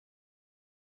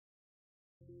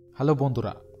Hello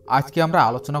বন্ধুরা, আজকে আমরা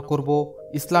আলোচনা করব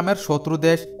ইসলামের শত্রু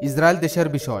দেশ ইসরায়েল দেশের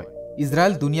বিষয়।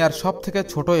 ইসরায়েল দুনিয়ার সবথেকে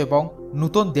ছোট এবং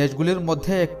নতুন দেশগুলির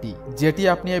মধ্যে একটি, যেটি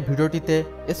আপনি এই ভিডিওটিতে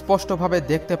স্পষ্টভাবে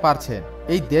দেখতে পারছেন।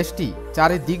 এই দেশটি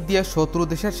চারিদিক দিয়ে শত্রু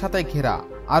দেশের সাথে ঘেরা।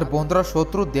 আর বন্ধুরা,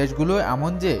 শত্রু দেশগুলো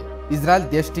এমন যে ইসরায়েল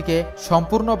দেশটিকে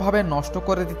সম্পূর্ণভাবে নষ্ট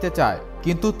করে দিতে চায়,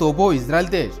 কিন্তু তবুও ইসরায়েল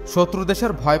দেশ শত্রু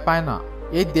দেশের ভয় পায় না।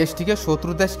 এই দেশটিকে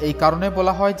শত্রু দেশ এই কারণে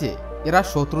বলা হয় যে এরা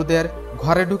শত্রুদের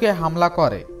ঘরে ঢুকে হামলা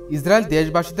করে। ইসরায়েল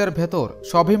দেশবাসীদের ভেতর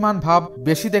স্বাভিমান ভাব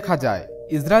বেশি দেখা যায়।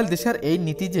 ইসরায়েল দেশের এই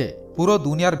নীতি যে পুরো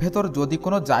দুনিয়ার ভেতর যদি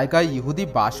কোনো জায়গায় ইহুদি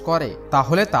বাস করে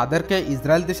তাহলে তাদেরকে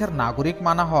ইসরায়েল দেশের নাগরিক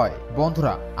মানা হয়।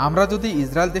 বন্ধুরা, আমরা যদি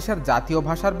ইসরায়েল দেশের জাতীয়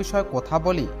ভাষার বিষয়ে কথা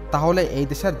বলি তাহলে এই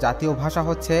দেশের জাতীয় ভাষা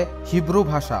হচ্ছে হিব্রু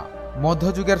ভাষা।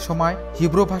 মধ্যযুগের সময়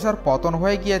হিব্রু ভাষার পতন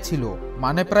হয়ে গিয়েছিল,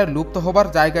 মানে প্রায় লুপ্ত হবার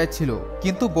জায়গায় ছিল।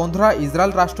 কিন্তু বন্ধুরা,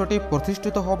 ইসরায়েল রাষ্ট্রটি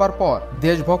প্রতিষ্ঠিত হবার পর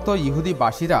দেশভক্ত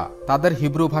ইহুদিবাসীরা তাদের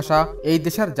হিব্রু ভাষা এই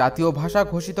দেশের জাতীয় ভাষা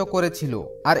ঘোষিত করেছিল।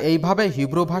 আর এইভাবে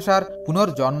হিব্রু ভাষার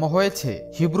পুনর্জন্ম হয়েছে।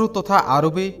 হিব্রু তথা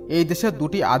আরবি এই দেশের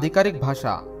দুটি আধিকারিক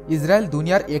ভাষা। ইসরায়েল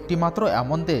দুনিয়ার একটি মাত্র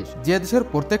এমন দেশ যে দেশের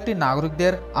প্রত্যেকটি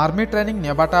নাগরিকদের আর্মি ট্রেনিং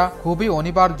নেওয়াটা খুবই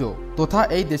অনিবার্য, তথা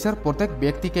এই দেশের প্রত্যেক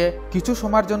ব্যক্তিকে কিছু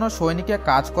সময়ের জন্য সৈনিকে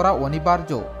কাজ করা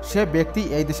অনিবার্য। সে ব্যক্তি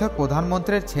এই দেশের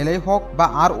প্রধানমন্ত্রীর ছেলেই হোক বা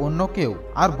আর অন্য কেউ।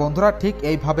 আর বন্ধুরা, ঠিক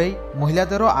এইভাবেই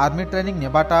মহিলাদেরও আর্মি ট্রেনিং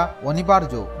নেওয়াটা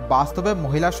অনিবার্য। বাস্তবে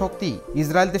মহিলা শক্তি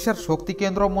ইসরায়েল দেশের শক্তি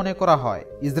কেন্দ্র মনে করা হয়।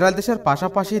 ইসরায়েল দেশের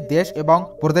পাশাপাশি দেশ এবং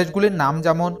প্রদেশগুলির নাম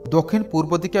যেমন দক্ষিণ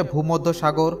পূর্ব দিকে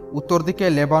ভূমধ্যসাগর, উত্তর দিকে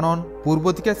লেবানন, পূর্ব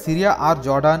দিকে সিরিয়া আর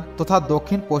জর্ডান তথা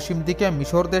দক্ষিণ পশ্চিম দিকে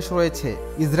মিশর দেশ রয়েছে।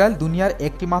 ইসরায়েল দুনিয়ার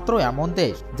একটিমাত্র এমন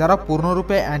দেশ যারা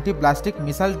পূর্ণরূপে অ্যান্টি ব্লাস্টিক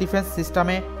মিসাইল ডিফেন্স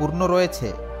সিস্টেমে পূর্ণ রয়েছে।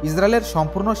 ইসরায়েলের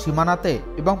সম্পূর্ণ সীমানাতে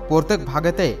এবং প্রত্যেক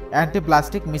ভাগেতে অ্যান্টি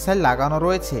ব্লাস্টিক মিসাইল লাগানো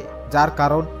রয়েছে, যার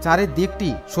কারণ চারিদিকটি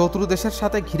শত্রু দেশের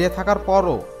সাথে ঘিরে থাকার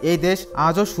পরও এই দেশ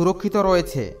আজও সুরক্ষিত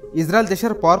রয়েছে। ইসরায়েল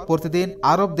দেশের পর প্রতিদিন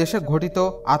আরব দেশে ঘটিত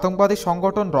আতঙ্কবাদী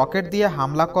সংগঠন রকেট দিয়ে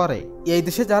হামলা করে। এই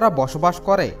দেশে যারা বসবাস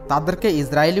করে তাদেরকে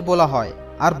ইসরায়েলি বলা হয়।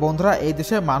 আর বন্ধুরা, এই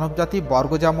দেশে মানবজাতি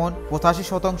বর্গ যেমন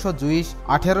 85% জুইশ,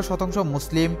 18%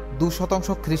 মুসলিম,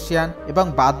 2% খ্রিস্টান এবং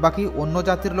বাদবাকি অন্য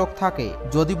জাতির লোক থাকে।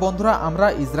 যদি বন্ধুরা আমরা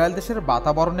ইসরায়েল দেশের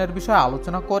বাতাবরণের বিষয়ে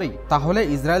আলোচনা করি তাহলে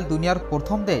ইসরায়েল দুনিয়ার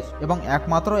প্রথম দেশ এবং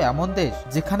একমাত্র এমন দেশ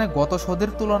যেখানে গত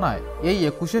সদির তুলনায় এই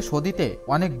 21শে সদিতে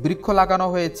অনেক বৃক্ষ লাগানো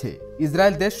হয়েছে।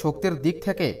 ইসরায়েল দেশ শক্তির দিক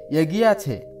থেকে এগিয়ে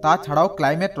আছে, তাছাড়াও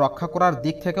ক্লাইমেট রক্ষা করার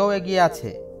দিক থেকেও এগিয়ে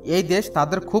আছে। এই দেশ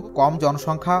তাদের খুব কম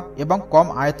জনসংখ্যা এবং কম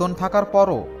আয়তন থাকার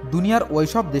পরও দুনিয়ার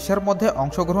ওইসব দেশের মধ্যে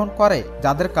অংশগ্রহণ করে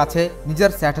যাদের কাছে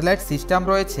নিজের স্যাটেলাইট সিস্টেম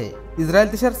রয়েছে। ইসরায়েল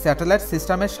দেশের স্যাটেলাইট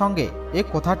সিস্টেমের সঙ্গে এই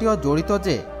কথাটিও জড়িত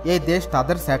যে এই দেশ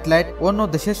তাদের স্যাটেলাইট অন্য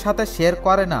দেশের সাথে শেয়ার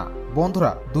করে না।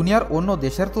 বন্ধুরা, দুনিয়ার অন্য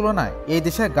দেশের তুলনায় এই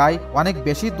দেশের গাই অনেক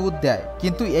বেশি দুধ দেয়,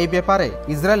 কিন্তু এই ব্যাপারে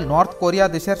ইসরায়েল নর্থ কোরিয়া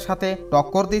দেশের সাথে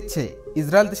টক্কর দিচ্ছে।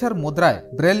 ইসরায়েল দেশের মুদ্রায়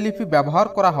ব্রেল লিপি ব্যবহার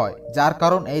করা হয়, যার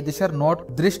কারণ এই দেশের নোট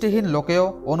দৃষ্টিহীন লোকেও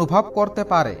অনুভব করতে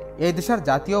পারে। এই দেশের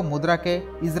জাতীয় মুদ্রাকে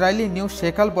ইসরায়েলি নিউ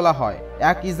শেকেল বলা হয়।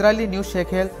 এক ইসরায়েলি নিউ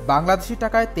শেকেল বাংলাদেশি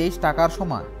টাকায় 23 টাকার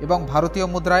সমান এবং ভারতীয়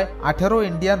মুদ্রায় 18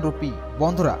 ইন্ডিয়ান রুপি।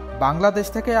 বন্ধুরা, বাংলাদেশ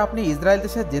থেকে আপনি ইসরায়েল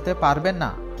দেশে যেতে পারবেন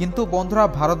না, কিন্তু বন্ধুরা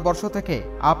ভারতবর্ষ থেকে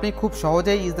আপনি খুব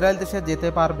সহজেই ইসরায়েল দেশে যেতে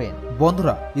পারবেন।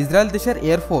 বন্ধুরা, ইসরায়েল দেশের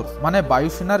এয়ারফোর্স মানে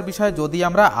বায়ুসেনার বিষয়ে যদি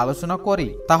আমরা আলোচনা করি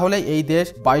তাহলে এই দেশ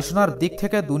বায়ুসেনার দিক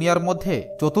থেকে দুনিয়ার মধ্যে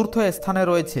চতুর্থ স্থানে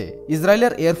রয়েছে।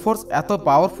 ইসরায়েলের এয়ারফোর্স এত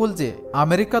পাওয়ারফুল যে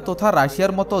আমেরিকা তথা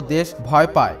রাশিয়ার মতো দেশ ভয়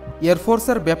পায়।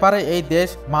 এয়ারফোর্সের ব্যাপারে এই দেশ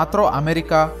মাত্র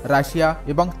আমেরিকা, রাশিয়া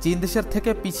এবং চীন দেশের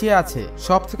থেকে পিছিয়ে আছে।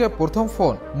 সব থেকে প্রথম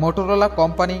ফোন মোটরোলা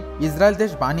কোম্পানি ইসরায়েল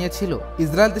দেশ বানিয়েছিল।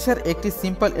 ইসরায়েল দেশের একটি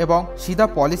সিম্পল এবং সিধা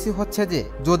পলিসি হচ্ছে যে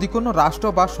যদি কোনো রাষ্ট্র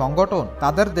বা সংগঠন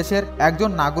তাদের দেশের একজন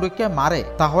নাগরিককে মারে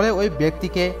তাহলে ওই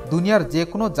ব্যক্তিকে দুনিয়ার যে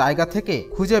কোনো জায়গা থেকে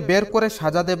খুঁজে বের করে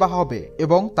সাজা দেওয়া হবে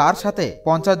এবং তার সাথে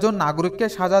 50 জন নাগরিককে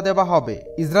সাজা দেওয়া হবে।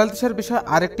 ইসরায়েল দেশের বিষয়ে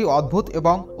আরেকটি অদ্ভুত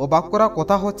এবং অবাক করা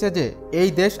কথা হচ্ছে যে এই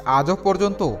দেশ আজও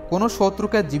পর্যন্ত কোনো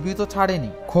শত্রুকে জীবিত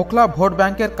ছাড়েনি। খোকলা ভোট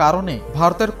ব্যাংকের কারণে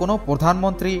ভারতের কোনো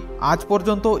প্রধানমন্ত্রী আজ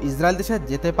পর্যন্ত ইসরায়েল দেশে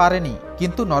যেতে পারেনি,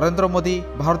 কিন্তু নরেন্দ্র মোদী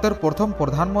ভারতের প্রথম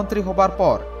প্রধানমন্ত্রী হবার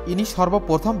পর ইনি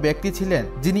সর্বপ্রথম ব্যক্তি ছিলেন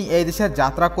যিনি এই দেশের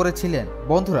যাত্রা করেছিলেন।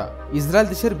 বন্ধুরা, ইসরায়েল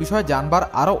দেশের বিষয়ে জানবার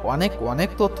আরও অনেক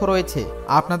তথ্য রয়েছে।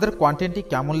 আপনাদের কন্টেন্টটি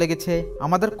কেমন লেগেছে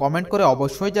আমাদের কমেন্ট করে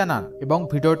অবশ্যই জানান এবং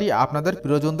ভিডিওটি আপনাদের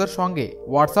প্রিয়জনদের সঙ্গে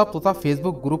হোয়াটসঅ্যাপ তথা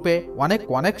ফেসবুক গ্রুপে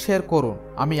অনেক শেয়ার করুন।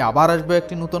 আমি আবার আসবো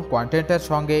একটি নতুন কন্টেন্টের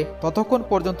সঙ্গে। ততক্ষণ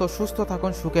পর্যন্ত সুস্থ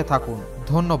থাকুন, সুখে থাকুন।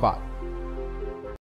 ধন্যবাদ।